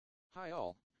Hi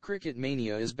all, Cricket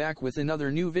Mania is back with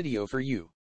another new video for you.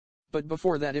 But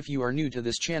before that, if you are new to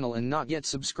this channel and not yet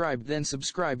subscribed, then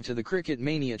subscribe to the Cricket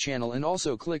Mania channel and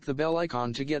also click the bell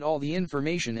icon to get all the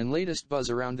information and latest buzz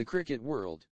around the cricket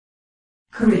world.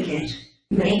 Cricket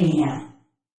Mania.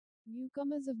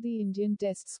 Newcomers of the Indian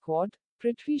Test squad,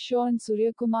 Prithvi and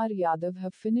Suryakumar Yadav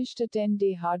have finished a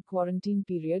 10-day hard quarantine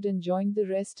period and joined the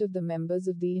rest of the members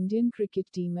of the Indian cricket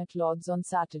team at Lord's on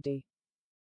Saturday.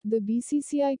 The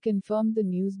BCCI confirmed the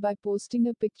news by posting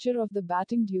a picture of the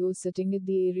batting duo sitting at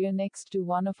the area next to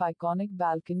one of iconic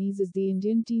balconies as the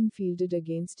Indian team fielded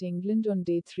against England on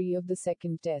day 3 of the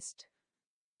second test.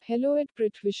 Hello at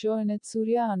Prithvi and at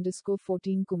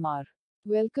Surya_14 Kumar.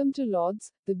 Welcome to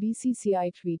Lord's, the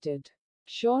BCCI tweeted.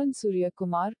 Shaw and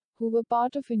Suryakumar, who were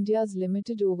part of India's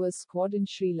limited overs squad in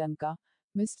Sri Lanka,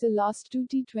 missed the last two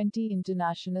T20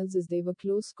 internationals as they were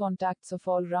close contacts of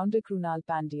all-rounder Krunal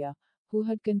Pandya, who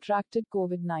had contracted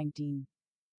COVID-19.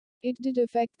 It did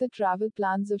affect the travel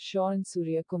plans of Shaw and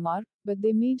Suryakumar, but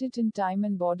they made it in time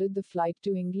and boarded the flight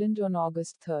to England on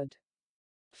August 3.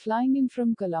 Flying in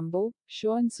from Colombo,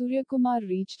 Shaw and Suryakumar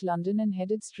reached London and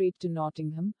headed straight to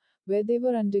Nottingham, where they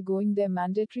were undergoing their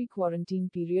mandatory quarantine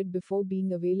period before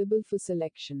being available for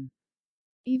selection.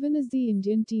 Even as the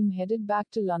Indian team headed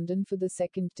back to London for the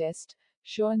second test,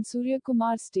 Shaw and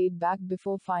Suryakumar stayed back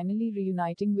before finally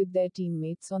reuniting with their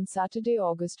teammates on Saturday,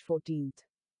 August 14.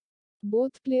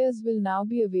 Both players will now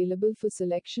be available for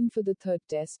selection for the third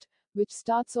test, which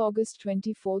starts August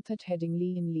 24 at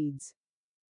Headingley in Leeds.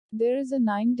 There is a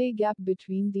 9-day gap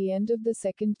between the end of the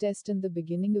second test and the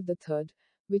beginning of the third,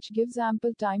 which gives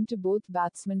ample time to both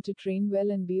batsmen to train well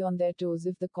and be on their toes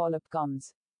if the call-up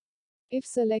comes. If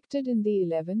selected in the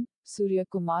 11,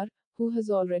 Suryakumar, who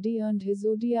has already earned his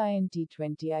ODI and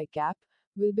T20I cap,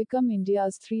 will become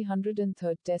India's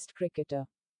 303rd Test cricketer.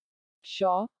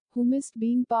 Shaw, who missed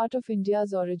being part of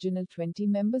India's original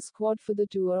 20-member squad for the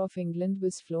Tour of England,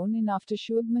 was flown in after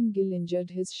Shubman Gill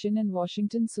injured his shin and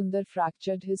Washington Sundar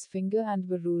fractured his finger and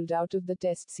were ruled out of the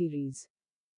Test series.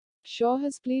 Shaw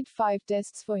has played 5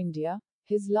 tests for India,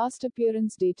 his last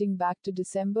appearance dating back to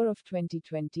December of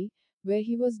 2020, where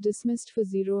he was dismissed for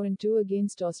 0-2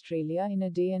 against Australia in a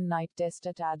day and night test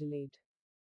at Adelaide.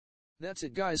 That's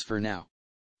it guys for now.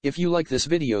 If you like this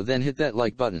video, then hit that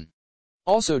like button.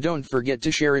 Also don't forget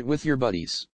to share it with your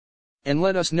buddies. And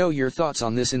let us know your thoughts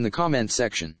on this in the comment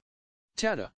section.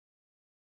 Tada!